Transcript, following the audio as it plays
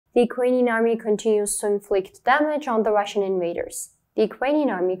The Ukrainian army continues to inflict damage on the Russian invaders. The Ukrainian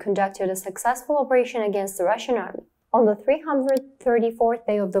army conducted a successful operation against the Russian army. On the 334th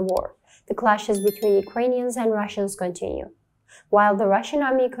day of the war, the clashes between Ukrainians and Russians continue. While the Russian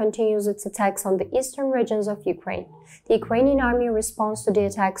army continues its attacks on the eastern regions of Ukraine, the Ukrainian army responds to the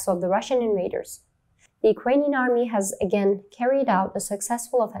attacks of the Russian invaders. The Ukrainian army has again carried out a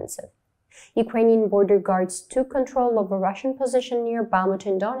successful offensive. Ukrainian border guards took control of a Russian position near Bakhmut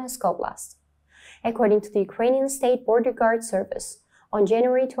in Donetsk Oblast. According to the Ukrainian State Border Guard Service, on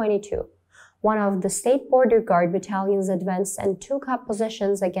January 22, one of the state border guard battalions advanced and took up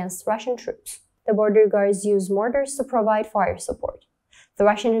positions against Russian troops. The border guards used mortars to provide fire support. The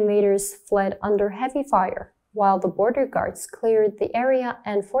Russian invaders fled under heavy fire, while the border guards cleared the area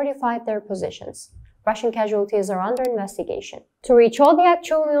and fortified their positions. Russian casualties are under investigation. To reach all the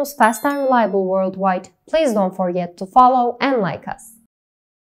actual news fast and reliable worldwide, please don't forget to follow and like us.